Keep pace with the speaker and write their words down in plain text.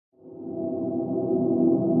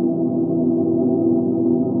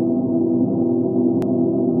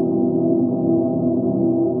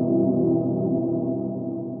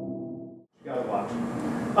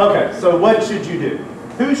so what should you do?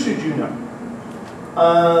 Who should you know?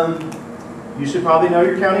 You should probably know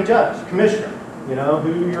your county judge, commissioner, you know,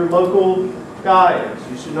 who your local guy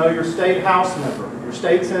is. You should know your state house member, your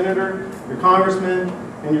state senator, your congressman,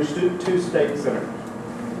 and your 2 state senators.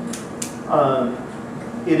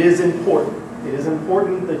 It is important. It is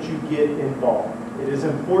important that you get involved. It is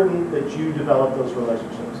important that you develop those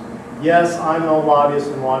relationships. Yes, I'm a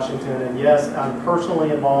lobbyist in Washington, and yes, I'm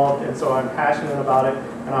personally involved, and so I'm passionate about it,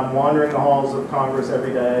 and I'm wandering the halls of Congress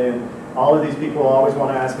every day, and all of these people always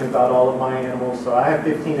want to ask me about all of my animals. So I have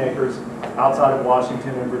 15 acres outside of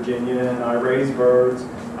Washington and Virginia, and I raise birds.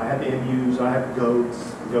 I have emus, I have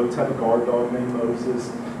goats. Goats have a guard dog named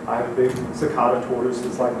Moses. I have a big cicada tortoise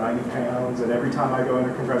that's like 90 pounds, and every time I go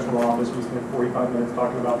into congressional office, we spend 45 minutes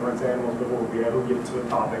talking about Brent's animals before we ever get to a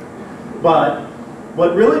topic. But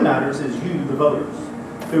what really matters is you, the voters,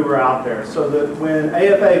 who are out there, so that when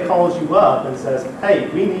AFA calls you up and says, hey,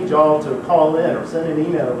 we need y'all to call in or send an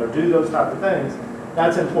email or do those type of things,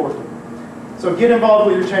 that's important. So get involved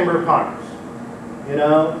with your Chamber of Commerce. You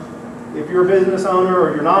know, if you're a business owner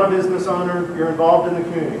or you're not a business owner, you're involved in the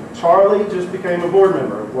community. Charlie just became a board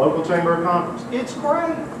member of the local Chamber of Commerce. It's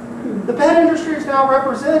great. The pet industry is now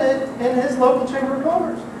represented in his local Chamber of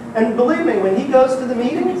Commerce. And believe me, when he goes to the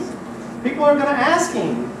meetings, people are going to ask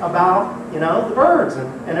him about, you know, the birds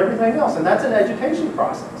and everything else. And that's an education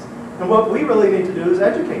process. And what we really need to do is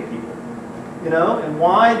educate people, you know, and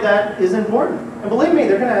why that is important. And believe me,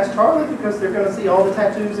 they're going to ask Charlie because they're going to see all the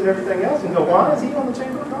tattoos and everything else and go, why is he on the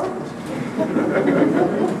Chamber of Commerce?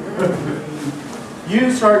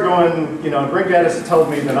 You start going, you know, Brent Gattis told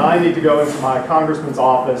me that I need to go into my congressman's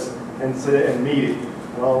office and sit and meet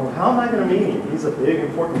him. Well, how am I going to meet him? He's a big,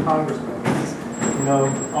 important congressman. He's, you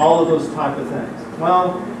know, all of those type of things.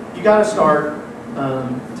 Well, you got to start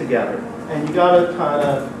together, and you got to kind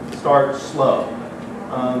of start slow.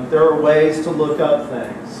 There are ways to look up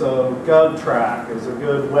things. So GovTrack is a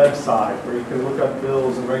good website where you can look up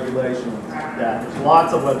bills and regulations like that. There's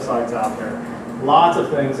lots of websites out there, lots of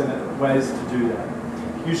things and ways to do that.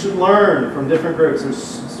 You should learn from different groups.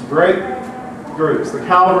 There's great groups. The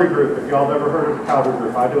Cavalry Group, if y'all have ever heard of the Cavalry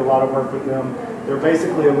Group, I do a lot of work with them. They're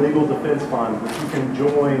basically a legal defense fund that you can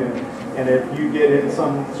join, and if you get in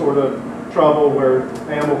some sort of trouble where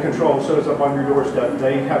animal control shows up on your doorstep,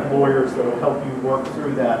 they have lawyers that will help you work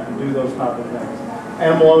through that and do those type of things.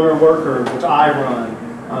 Animal Owner Worker, which I run,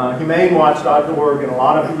 HumaneWatch.org, and a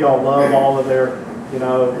lot of y'all love all of their, you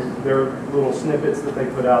know, their little snippets that they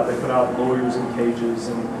put out. They put out lawyers in cages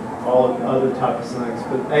and all of the other types of things,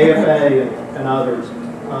 but AFA and others.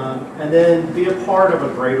 And then be a part of a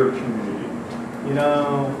greater community. You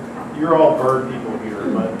know, you're all bird people here,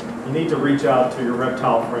 but you need to reach out to your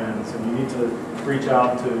reptile friends, and you need to reach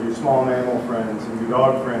out to your small mammal friends, and your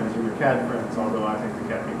dog friends, and your cat friends, although I think the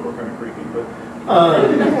cat people are kind of creepy. But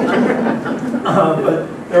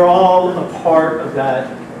they're all a part of that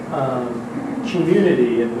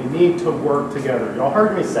community, and we need to work together. Y'all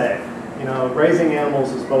heard me say, you know, raising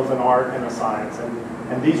animals is both an art and a science,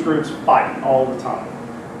 and these groups fight all the time.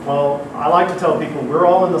 Well, I like to tell people we're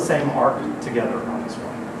all in the same arc together on this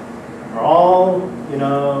one. We're all, you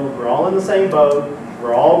know, we're all in the same boat.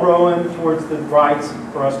 We're all rowing towards the rights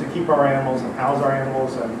for us to keep our animals and house our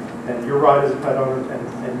animals, and your right as a pet owner,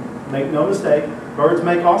 and make no mistake, birds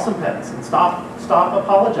make awesome pets, and stop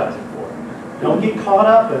apologizing for it. Don't get caught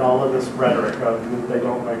up in all of this rhetoric of they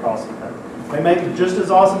don't make awesome pets. They make just as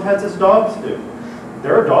awesome pets as dogs do.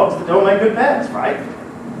 There are dogs that don't make good pets, right?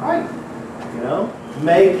 Right. You know?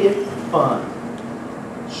 Make it fun.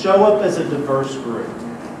 Show up as a diverse group.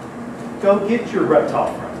 Go get your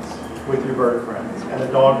reptile friends with your bird friends and a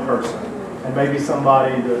dog person and maybe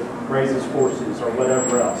somebody that raises horses or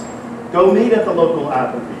whatever else. Go meet at the local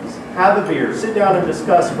Applebee's. Have a beer. Sit down and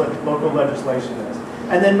discuss what local legislation is.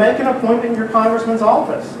 And then make an appointment in your congressman's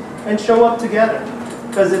office and show up together.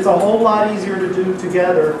 Because it's a whole lot easier to do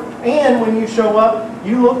together. And when you show up,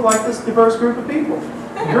 you look like this diverse group of people.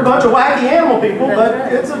 You're a bunch of wacky animal people,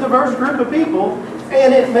 but it's a diverse group of people,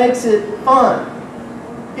 and it makes it fun.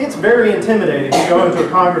 It's very intimidating to go into a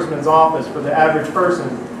congressman's office for the average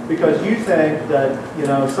person because you think that, you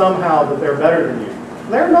know, somehow that they're better than you.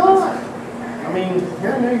 They're not. I mean,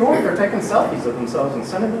 here in New York, they're taking selfies of themselves and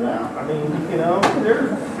sending them out. I mean, you know, they're,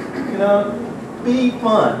 you know, be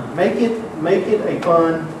fun. Make it a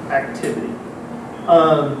fun activity.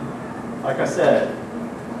 Like I said,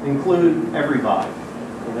 include everybody.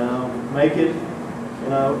 You know, make it, you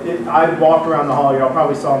know, I walked around the hall. Y'all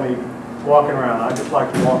probably saw me walking around. I just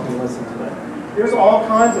like to walk and listen to them. There's all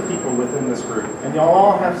kinds of people within this group, and y'all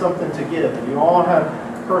all have something to give, and you all have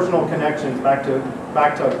personal connections back to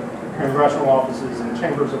congressional offices and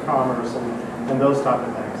chambers of commerce and those type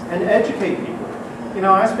of things. And educate people. You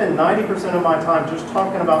know, I spend 90% of my time just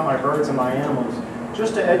talking about my birds and my animals,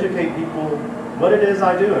 just to educate people what it is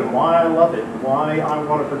I do and why I love it, why I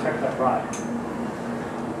want to protect that right.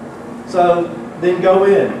 So then go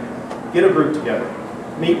in, get a group together,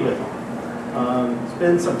 meet with them,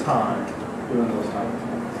 spend some time doing those type of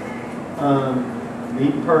things.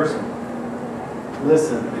 Meet in person,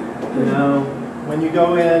 listen. You know, when you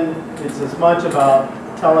go in, it's as much about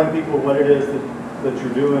telling people what it is that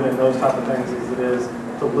you're doing and those type of things as it is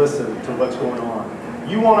to listen to what's going on.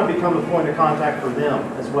 You want to become the point of contact for them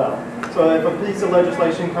as well. So if a piece of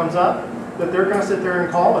legislation comes up, that they're going to sit there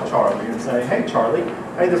and call a Charlie and say, hey Charlie,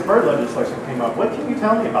 hey, this bird legislation came up. What can you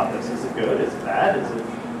tell me about this? Is it good? Is it bad? Is it,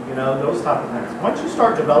 you know, those type of things. Once you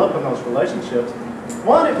start developing those relationships,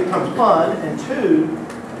 one, it becomes fun, and two,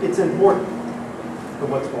 it's important for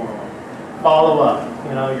what's going on. Follow up.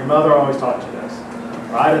 You know, your mother always taught you this.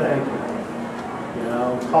 Write a thank you. You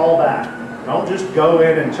know, call back. Don't just go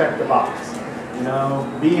in and check the box. You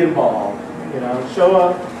know, be involved. You know, show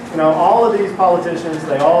up. You know, all of these politicians,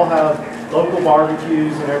 they all have local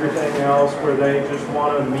barbecues and everything else where they just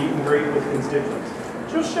want to meet and greet with constituents.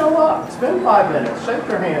 Just show up. Spend 5 minutes. Shake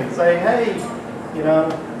their hand. Say, hey, you know,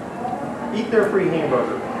 eat their free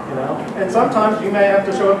hamburger. You know, and sometimes you may have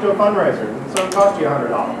to show up to a fundraiser, and so it costs you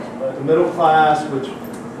 $100. But the middle class, which,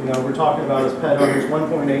 you know, we're talking about as pet owners,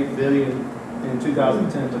 1.8 billion in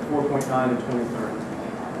 2010 to 4.9 in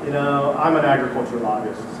 2030. You know, I'm an agriculture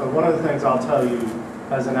lobbyist, so one of the things I'll tell you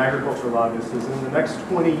as an agriculture lobbyist is in the next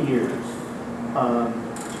 20 years,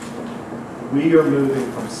 we are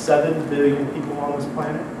moving from 7 billion people on this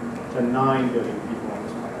planet to 9 billion people on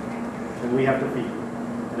this planet, and we have to feed them.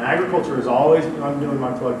 And agriculture has always, I'm doing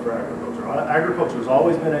my plug for agriculture, agriculture has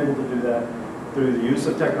always been able to do that through the use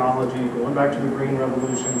of technology, going back to the Green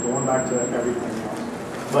Revolution, going back to everything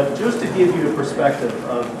else. But just to give you a perspective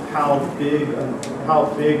of how big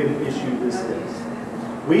an issue this is,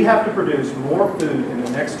 we have to produce more food in the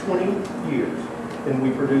next 20 years than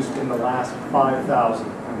we produced in the last 5,000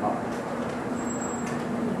 combined.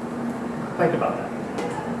 Think about that.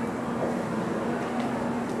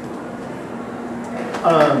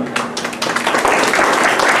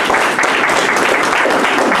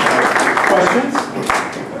 Questions?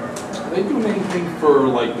 Are they doing anything for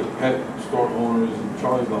like the pet store owners, and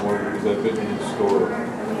Charlie's not working because I've been in his store,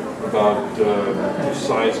 about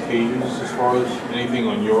size cages as far as anything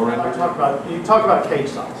on your end? You talk about cage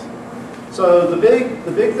size. So the big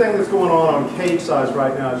thing that's going on cage size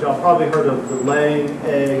right now is y'all probably heard of the laying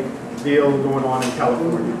egg deal going on in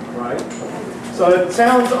California, right? So it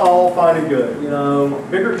sounds all fine and good. You know,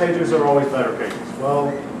 bigger cages are always better cages.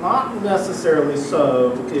 Well, not necessarily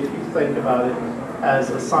so if you think about it as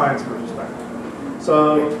a science perspective.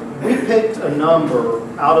 So we picked a number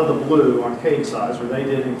out of the blue on cage size, or they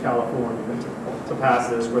did in California to pass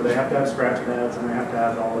this, where they have to have scratch pads and they have to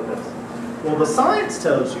have all of this. Well, the science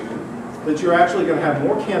tells you that you're actually going to have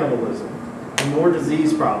more cannibalism and more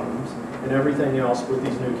disease problems and everything else with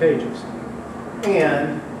these new cages.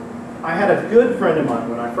 And I had a good friend of mine,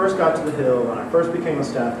 when I first got to the Hill, when I first became a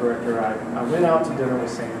staff director, I went out to dinner with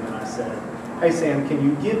Sam and I said, hey Sam, can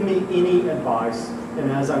you give me any advice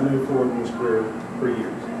and as I move forward in this career for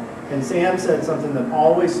years? And Sam said something that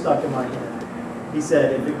always stuck in my head. He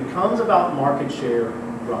said, if it becomes about market share,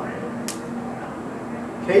 run.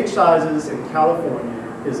 Cage sizes in California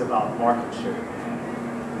is about market share.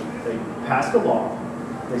 They passed a law.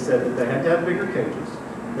 They said that they had to have bigger cages.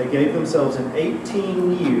 They gave themselves an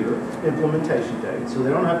 18-year implementation date, so they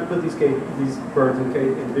don't have to put these birds in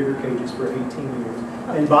bigger cages for 18 years.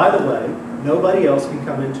 And by the way, nobody else can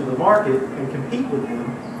come into the market and compete with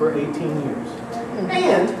them for 18 years.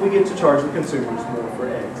 And we get to charge the consumers more for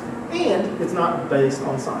eggs. And it's not based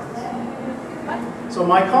on science. So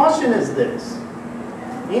my caution is this.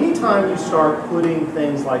 Anytime you start putting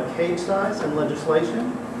things like cage size in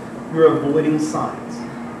legislation, you're avoiding science.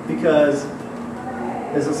 Because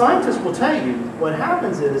as a scientist will tell you, what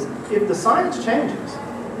happens is, if the science changes,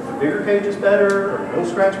 if a bigger cage is better, or no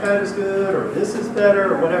scratch pad is good, or this is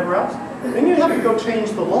better, or whatever else, then you have to go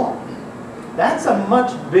change the law. That's a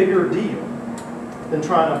much bigger deal than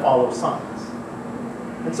trying to follow science.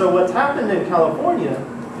 And so what's happened in California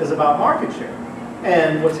is about market share.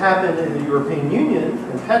 And what's happened in the European Union,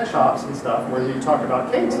 in pet shops and stuff, where you talk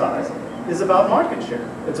about cage size, is about market share.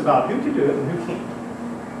 It's about who can do it and who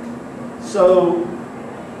can't. So,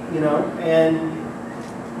 you know, and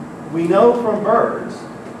we know from birds,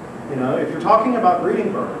 you know, if you're talking about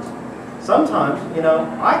breeding birds, sometimes, you know,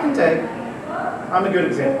 I'm a good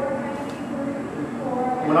example.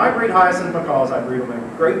 when I breed hyacinth macaws, I breed them in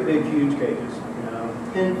great big huge cages,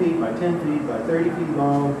 10 feet by 10 feet by 30 feet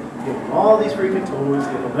long, give them all these freaking toys,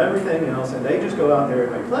 give them everything else, and they just go out there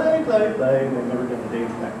and they play, play, play, and they've never done a damn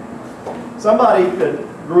thing. Somebody that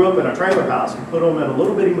grew up in a trailer house and put them in a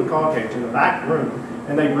little bitty macaw cage in the back room,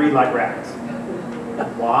 and they breed like rabbits.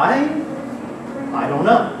 Why? I don't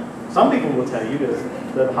know. Some people will tell you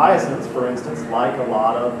that hyacinths, for instance, like a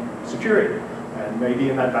lot of security. And maybe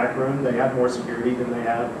in that back room they have more security than they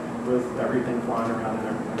have with everything flying around and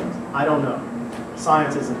everything else. I don't know.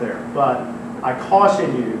 Science isn't there. But I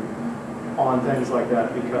caution you on things like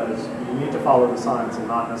that because you need to follow the science and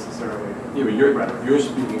not necessarily. Yeah, but you're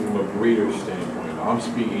speaking from a breeder standpoint. I'm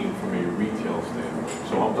speaking from a retail standpoint.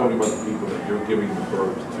 So I'm talking about the people that you're giving the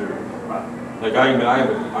birds to. Right. Like I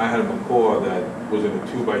had a macaw that was in a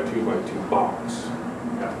 2x2x2 box.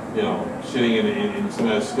 Yeah. Sitting in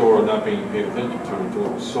some store not being paid attention to until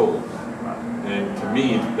it was sold. Right. And to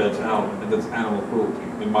me, that's animal cruelty,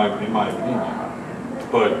 in my opinion.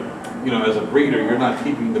 But as a breeder, you're not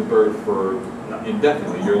keeping the bird for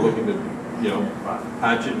indefinitely. You're looking to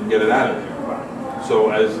hatch it and get it out of here. Right.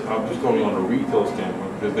 So I'm just talking on a retail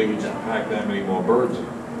standpoint because they can just pack that many more birds in.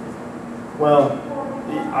 Well,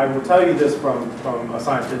 I will tell you this from a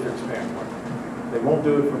scientific standpoint. They won't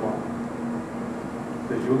do it for long.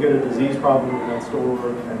 Because you'll get a disease problem in that store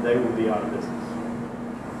and they will be out of business.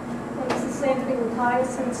 It's the same thing with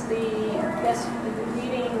hyacinths. The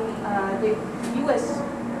U.S.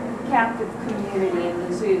 captive community in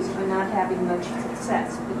the zoos are not having much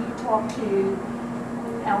success. But you talk to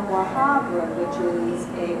El Wahhabra, which is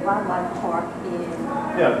a wildlife park in...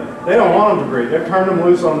 Yeah, they don't want them to breed. They've turned them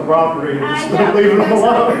loose on the property and just leaving them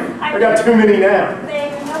alone. I They got too many now. They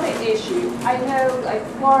have another issue. I know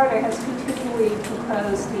Florida has continually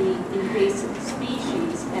proposed the invasive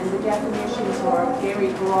species, and the definitions are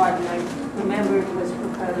very broad. And I remember it was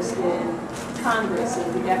proposed in Congress,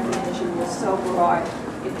 and the definition was so broad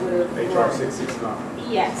it would have... HR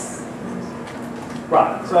 669. Yes.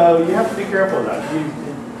 Right, so you have to be careful of that.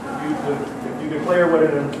 If you declare what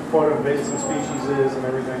an invasive species is and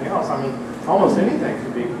everything else, I mean, almost anything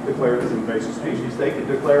could be declared as invasive species. They could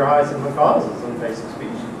declare hyacinth macaws as invasive species.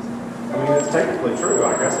 I mean, it's technically true.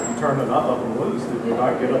 I guess if you turn enough of them loose, then you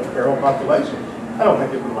might get a feral population. I don't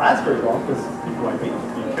think it would last very long because people like me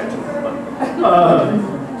keep catching them, but,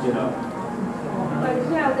 But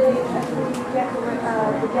no,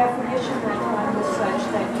 the definition that time was such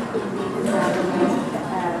that you could leave it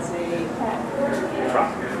as a pet.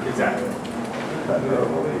 Right, exactly.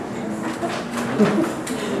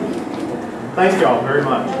 Thanks y'all very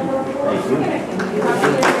much. Thank you.